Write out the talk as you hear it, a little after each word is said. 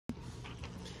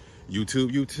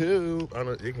YouTube. I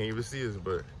don't. They can't even see us,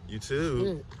 but YouTube.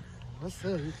 Yeah. What's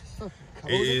up?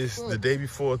 It is the day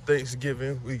before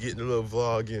Thanksgiving. We getting a little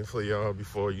vlog in for y'all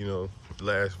before, you know,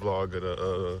 last vlog of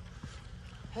the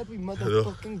happy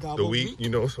motherfucking the week, you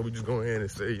know. So we just go ahead and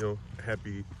say, you know,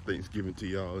 happy Thanksgiving to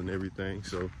y'all and everything.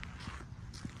 So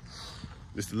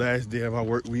this is the last day of our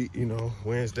work week, you know,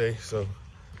 Wednesday. So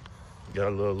got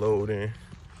a little load in.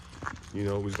 You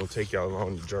know, we're gonna take y'all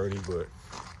along the journey, but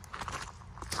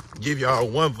give y'all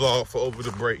one vlog for over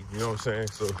the break. You know what I'm saying?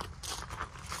 So.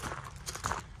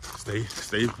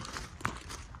 Stay.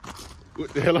 What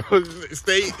the hell?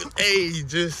 Stay. Hey,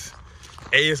 just.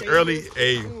 Hey, it's early.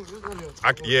 Hey,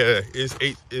 yeah, it's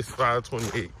 8. It's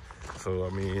 5:28. So I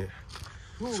mean,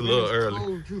 it's a little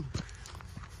early.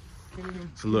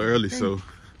 It's a little early. So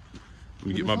let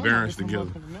me get my bearings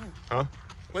together. Huh?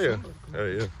 Oh yeah.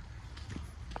 Yeah.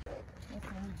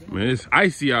 Man, it's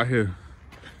icy out here.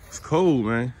 It's cold,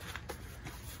 man.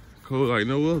 Cold like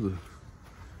no other.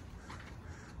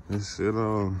 This shit,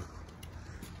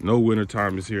 no winter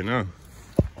time is here now.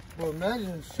 Well,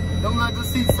 imagine, don't like to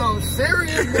see something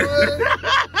serious, boy.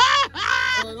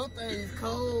 Bro, those things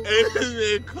cold.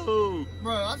 It's cold.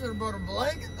 Bro, I should have brought a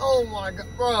blanket. Oh my god,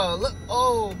 bro, look,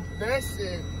 oh, that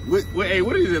shit. Hey,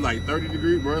 what is it, like 30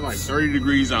 degrees, bro? Like 30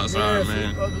 degrees outside,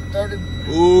 man. 30.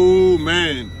 Ooh,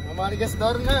 man. Nobody gets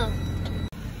started now.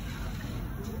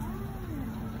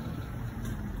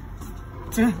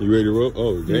 You ready to roll?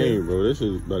 Oh, dang, bro. This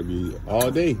is about to be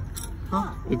all day.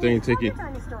 Huh? This thing taking.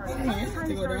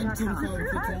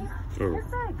 Oh.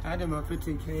 I did my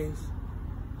 15 Ks.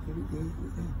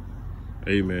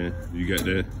 Hey, man, you got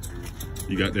that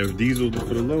diesel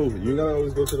for the load. You gotta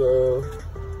always go to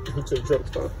the truck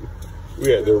stop.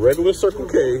 We had the regular Circle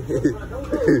K.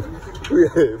 We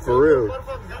had, for real.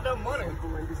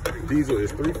 Diesel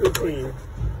is $3.15.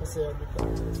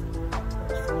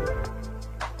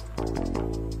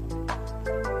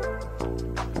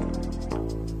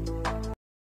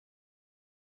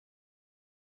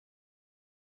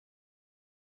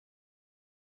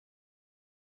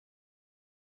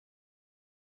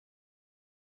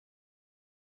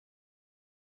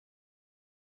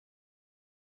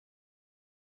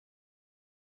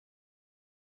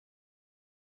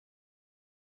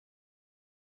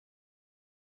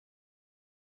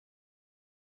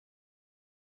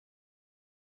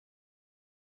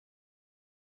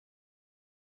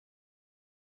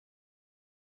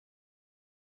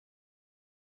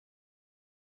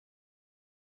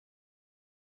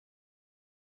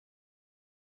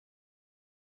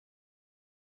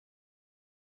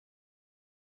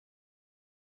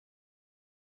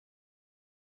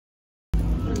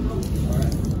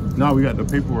 No, we got the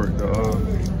paperwork.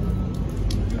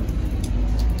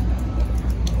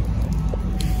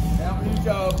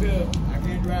 Y'all good. I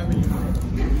can't drive you.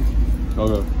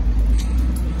 Okay.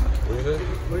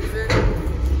 What you say?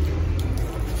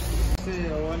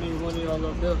 I need one of y'all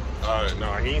little bill.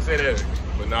 No, he ain't say that.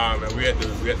 But nah, man, we had to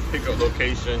pick up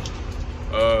location.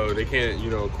 They can't,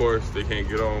 you know, of course, they can't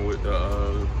get on with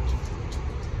the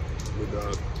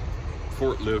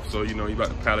forklift. So, you know, you about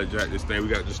to pallet jack this thing. We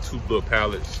got just 2 little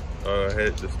pallets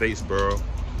headed to Statesboro.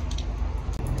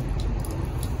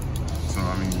 So,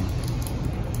 I mean,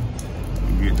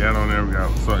 we get that on there. We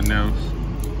got something else.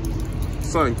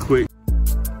 Something quick.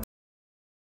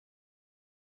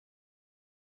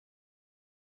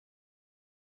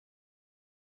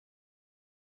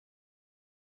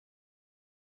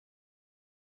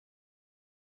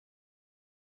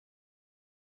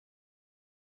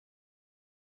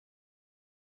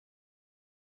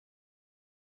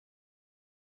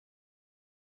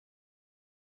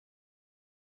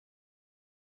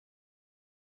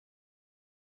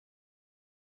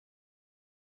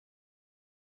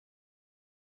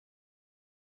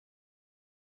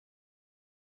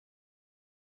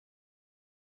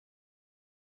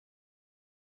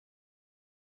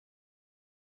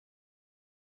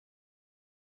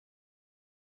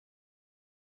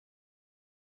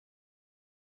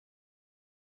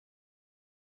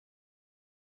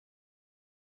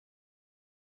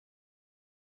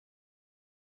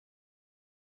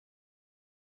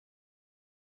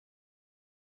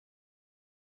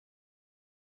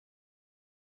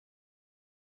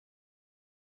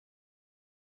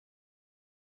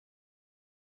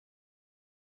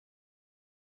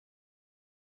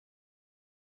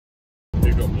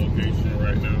 Pickup location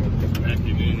right now. Just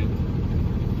backing in.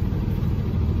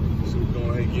 So we're going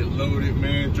ahead and get loaded,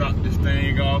 man. Drop this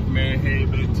thing off, man.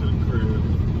 Head back to the crib.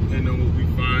 And then what we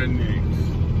find next.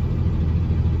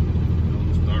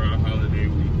 We'll start our holiday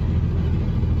week.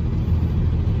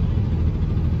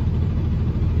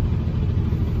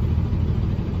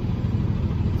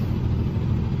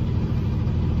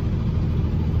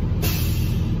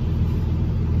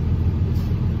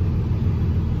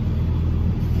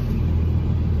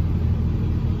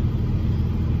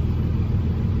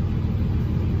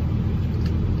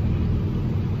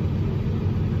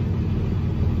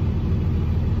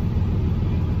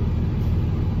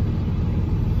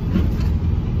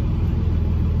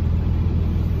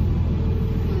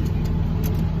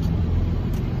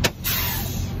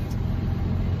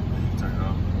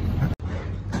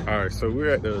 All right, so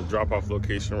we're at the drop-off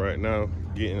location right now,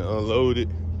 getting unloaded.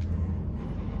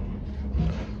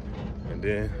 And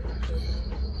then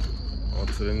on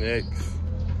to the next.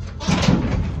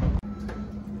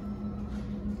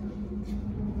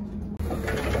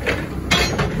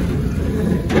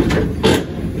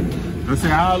 Let's see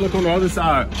how I look on the other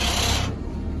side.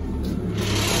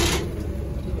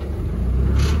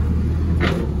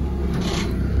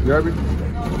 You heard me?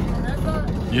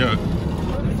 Yeah.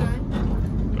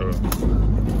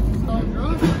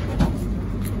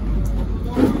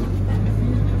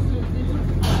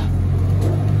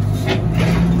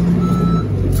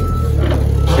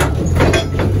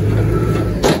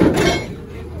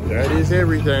 That is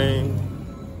everything.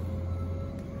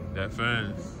 That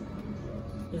fast.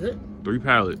 Is it? 3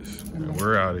 pallets, and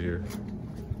we're out of here.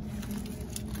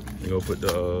 You go put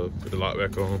the lock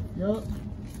back on. Yup.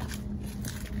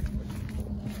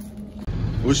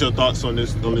 What's your thoughts on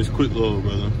this quick load,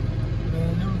 brother?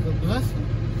 Man, it was a blessing.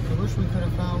 I wish we could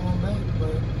have found one back,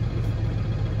 but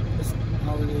it's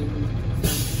holiday week.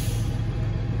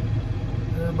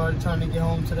 So everybody trying to get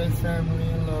home to their family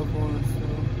and loved ones.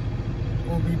 So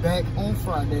we'll be back on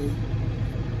Friday.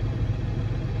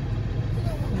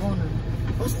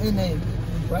 What's in there?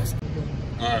 Nebraska.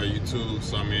 Alright, YouTube.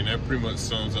 So I mean, that pretty much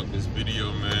sums up this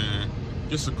video, man.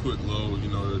 Just a quick load, you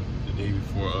know, the day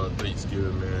before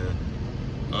Thanksgiving, man.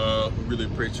 We really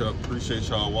appreciate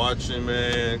y'all watching,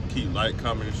 man. Keep like,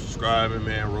 commenting, subscribing,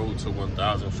 man. Road to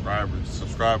 1,000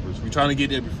 subscribers. We're trying to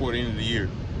get there before the end of the year.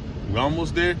 We're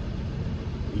almost there.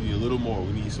 We need a little more.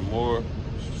 We need some more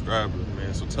subscribers,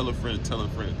 man. So tell a friend, tell a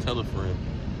friend, tell a friend.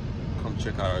 Come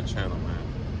check out our channel, man.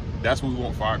 That's what we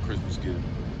want for our Christmas gift.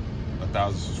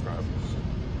 1,000 subscribers.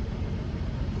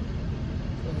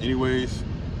 Anyways,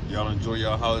 y'all enjoy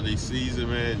y'all holiday season,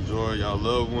 man. Enjoy y'all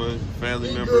loved ones,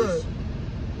 family members.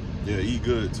 Yeah, eat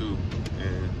good too.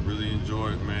 And really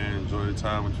enjoy it, man. Enjoy the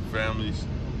time with your families,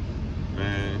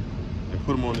 man. And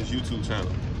put them on this YouTube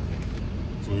channel.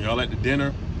 So when y'all at the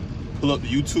dinner, pull up the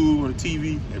YouTube or the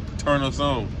TV and turn us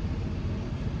on.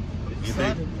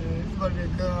 Excited, man. It's about to be a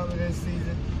good holiday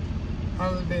season.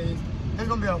 Holidays. It's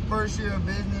gonna be our first year of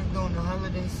business during the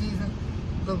holiday season.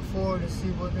 Look forward to see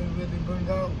what they really bring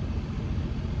out.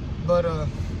 But I'm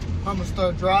gonna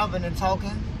start driving and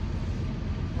talking.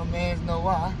 My mans know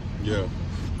why. Yeah,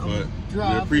 but we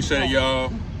appreciate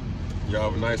y'all.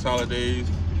 Y'all have a nice holidays.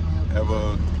 Have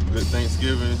a good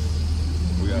Thanksgiving.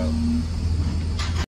 We out.